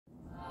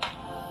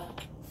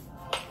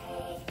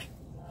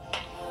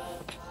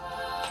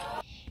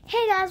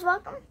guys,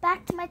 welcome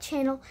back to my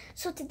channel.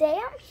 So today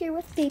I'm here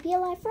with baby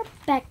alive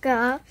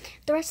Rebecca.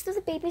 The rest of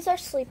the babies are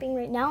sleeping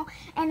right now,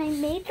 and I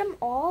made them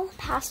all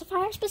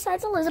pacifiers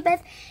besides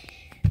Elizabeth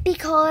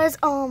because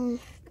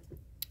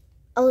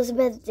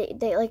Elizabeth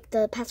they like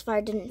the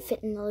pacifier didn't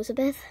fit in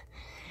Elizabeth,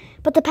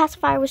 but the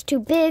pacifier was too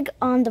big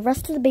on the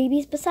rest of the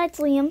babies besides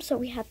Liam, so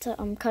we had to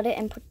cut it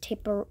and put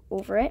tape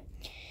over it.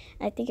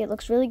 I think it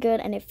looks really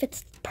good and it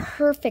fits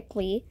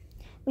perfectly.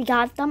 We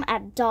got them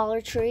at Dollar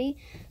Tree,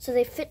 so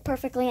they fit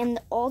perfectly, and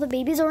all the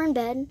babies are in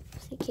bed.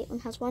 See,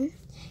 Caitlin has one.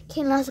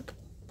 Caitlin has a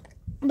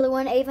blue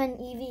one. Ava and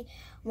Evie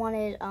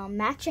wanted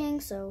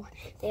matching, so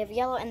they have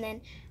yellow, and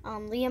then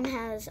Liam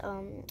has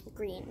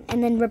green,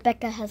 and then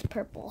Rebecca has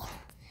purple.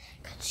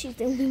 She's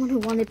the only one who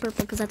wanted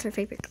purple because that's her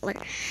favorite color.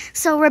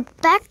 So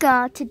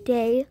Rebecca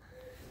today,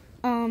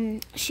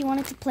 she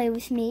wanted to play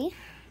with me,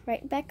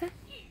 right, Rebecca?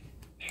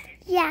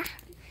 Yeah.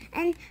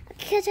 And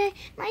because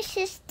my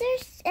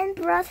sisters and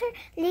brother,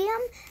 Liam,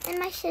 and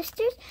my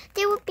sisters,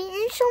 they were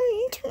being so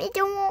mean to me.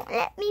 They won't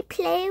let me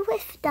play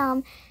with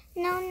them.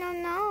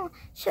 No.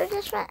 So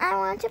that's why I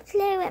want to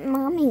play with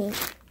Mommy.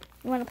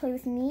 You want to play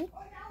with me?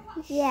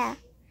 Yeah.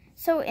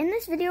 So in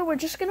this video, we're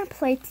just going to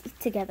play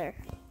together.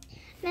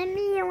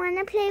 Mommy, you want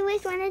to play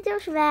with one of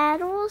those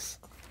rattles?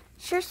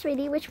 Sure,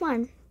 sweetie. Which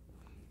one?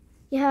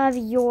 You have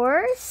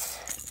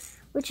yours,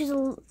 which is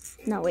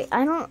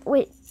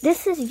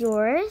this is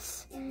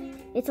yours.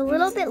 It's a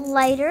little bit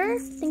lighter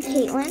than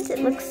Caitlin's. It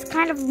looks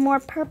kind of more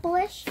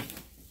purplish.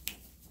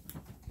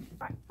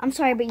 I'm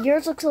sorry, but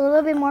yours looks a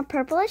little bit more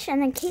purplish, and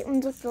then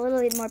Caitlin's looks a little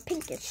bit more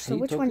pinkish. So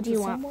which one do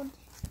you want?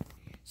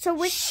 So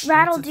which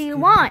rattle do you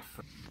want?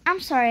 I'm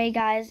sorry,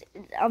 guys,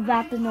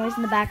 about the noise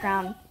in the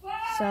background.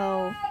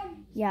 So,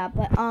 yeah,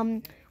 but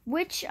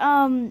which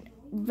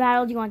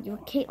rattle do you want? You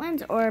want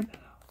Caitlin's or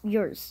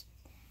yours?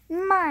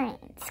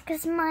 Mine's,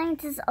 because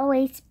mine's is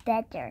always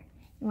better.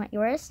 You want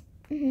yours?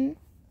 Mm-hmm.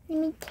 Let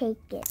me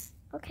take it.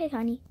 Okay,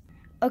 honey.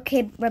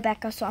 Okay,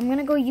 Rebecca, so I'm going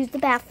to go use the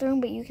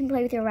bathroom, but you can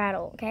play with your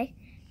rattle, okay?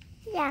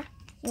 Yeah.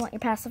 You want your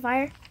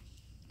pacifier?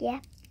 Yeah.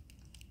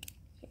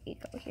 Here you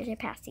go. Here's your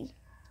passy.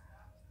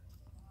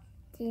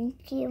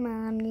 Thank you,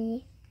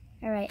 Mommy.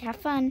 All right, have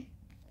fun.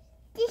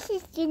 This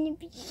is going to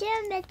be so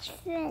much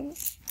fun.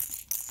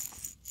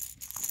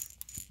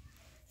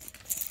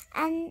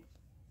 And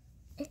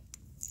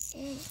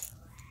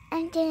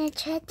I'm going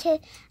to try to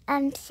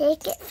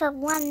shake it for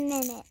 1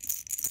 minute.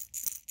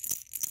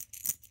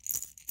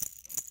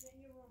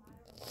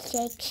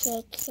 Shake.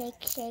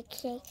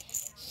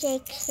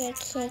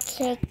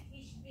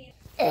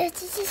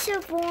 This is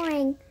so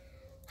boring.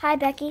 Hi,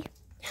 Becky.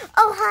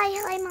 Oh,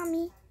 hi,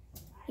 Mommy.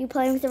 You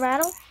playing with the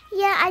rattle?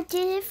 Yeah, I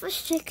did it for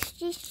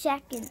 60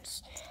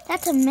 seconds.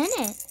 That's a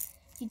minute.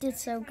 You did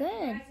so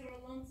good.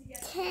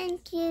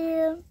 Thank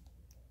you.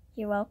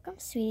 You're welcome,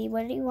 sweetie.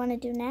 What do you want to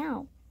do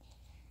now?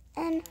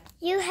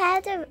 You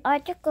had an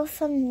article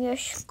from your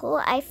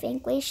school. I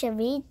think we should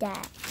read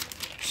that.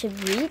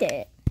 Should read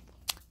it.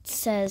 It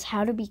says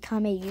how to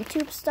become a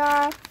YouTube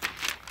star.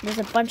 There's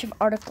a bunch of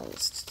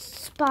articles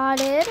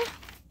spotted.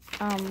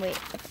 Wait,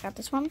 I forgot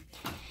this one.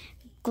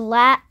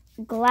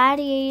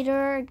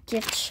 Gladiator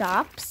gift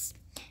shops.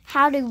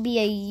 How to be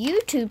a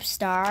YouTube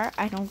star.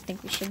 I don't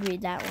think we should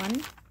read that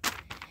one.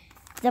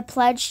 The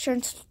pledge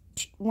turns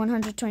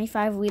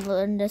 125. We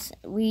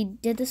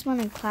did this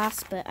one in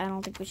class, but I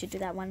don't think we should do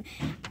that one.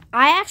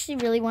 I actually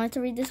really wanted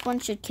to read this one.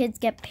 Should kids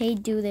get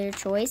paid do their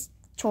chores?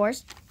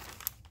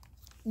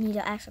 Need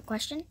to ask a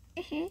question?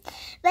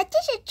 What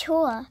is a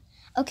chore?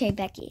 Okay,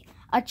 Becky.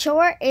 A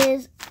chore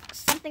is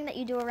something that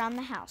you do around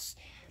the house.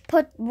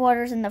 Put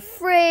waters in the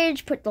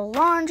fridge, put the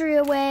laundry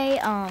away,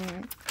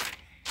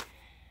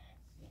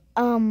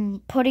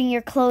 putting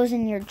your clothes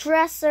in your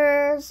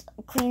dressers,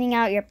 cleaning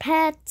out your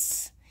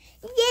pets.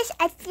 Yes,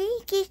 I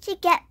think you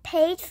should get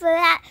paid for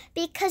that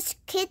because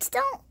kids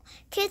don't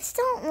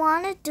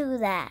want to do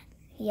that.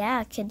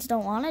 Yeah, kids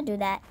don't want to do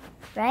that,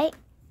 right?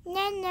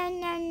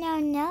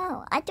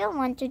 No. I don't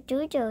want to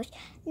do those.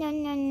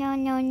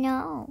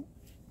 No.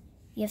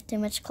 You have too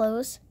much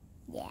clothes?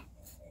 Yeah.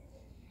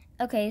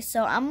 Okay,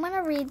 so I'm going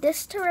to read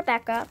this to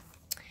Rebecca,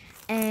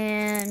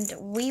 and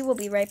we will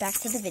be right back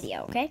to the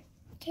video, okay?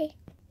 Okay.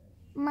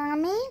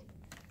 Mommy,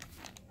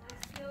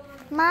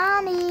 where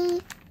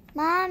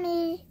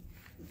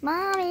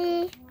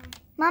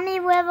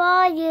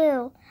are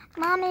you?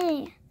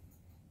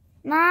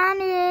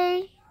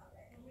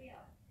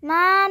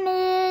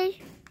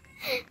 Mommy.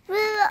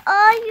 Where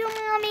are you,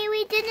 Mommy?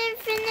 We didn't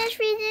finish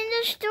reading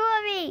the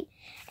story.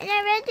 And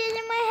I read it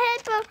in my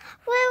head, but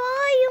where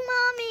are you,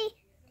 Mommy?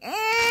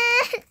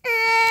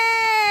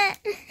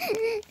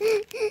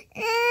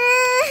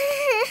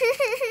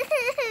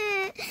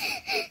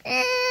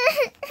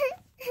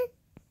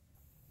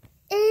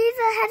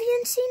 Ava, have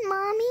you seen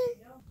Mommy?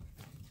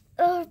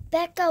 Oh,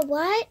 Becca,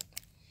 what?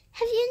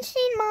 Have you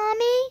seen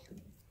Mommy?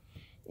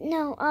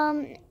 No,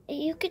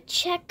 you could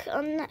check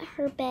on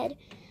her bed.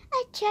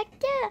 I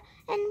checked her,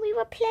 and we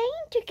were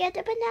playing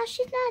together, but now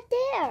she's not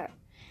there.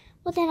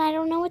 Well, then I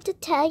don't know what to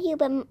tell you,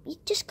 but you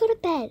just go to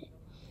bed.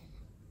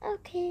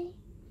 Okay.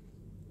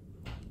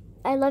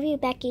 I love you,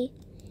 Becky.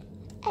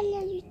 I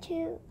love you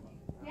too.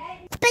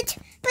 But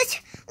why is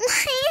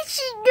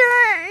she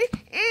gone?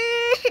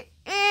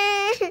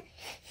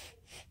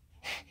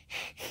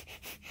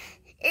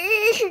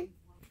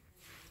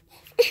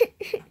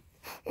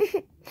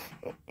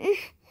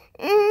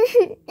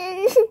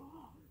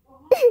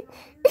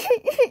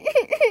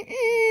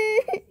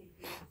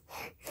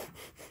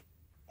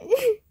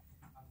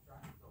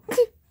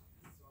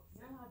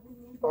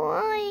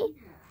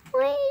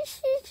 Why is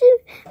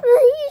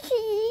she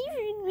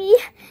leaving me?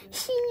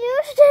 She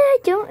knows that I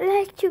don't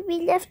like to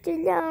be left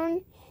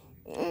alone.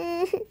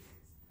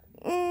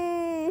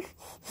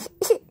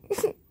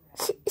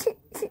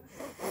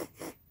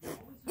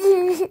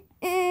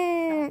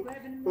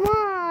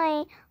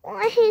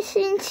 Why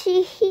isn't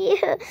she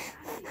here?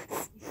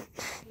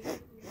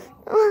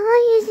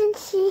 Why isn't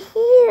she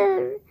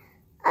here?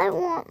 I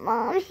want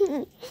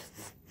Mommy.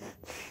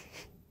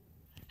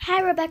 Hi,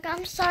 Rebecca.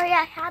 I'm sorry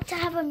I had to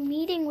have a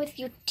meeting with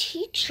your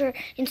teacher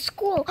in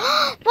school.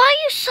 Why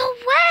are you so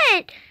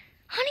wet?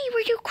 Honey,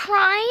 were you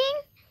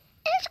crying?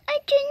 Yes, I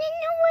didn't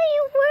know where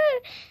you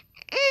were.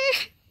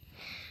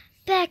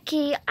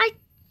 Becky, I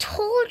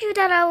told you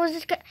that I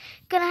was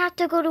gonna have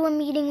to go to a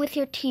meeting with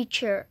your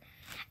teacher.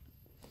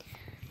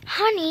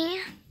 Honey,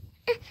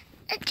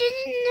 I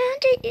didn't know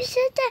that you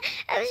said that.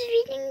 I was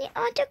reading the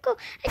article.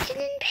 I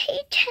didn't pay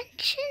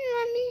attention,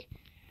 Mommy.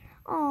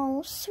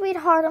 Oh,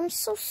 sweetheart, I'm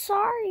so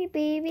sorry,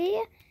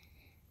 baby.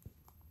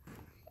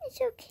 It's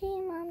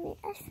okay, Mommy.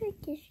 I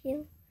forgive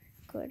you.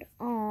 Good.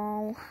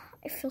 Oh,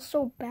 I feel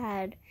so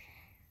bad.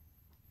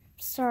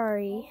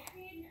 Sorry.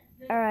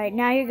 Alright,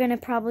 now you're going to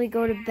probably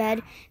go to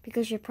bed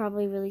because you're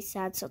probably really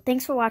sad. So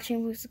thanks for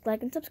watching. Please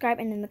like and subscribe.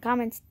 And in the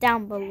comments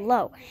down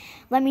below,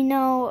 let me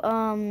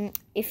know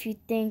if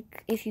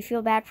you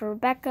feel bad for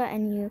Rebecca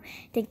and you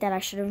think that I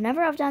should have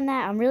never have done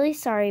that. I'm really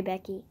sorry,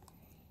 Becky.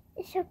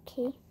 It's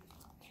okay.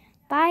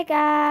 Bye,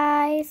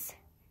 guys.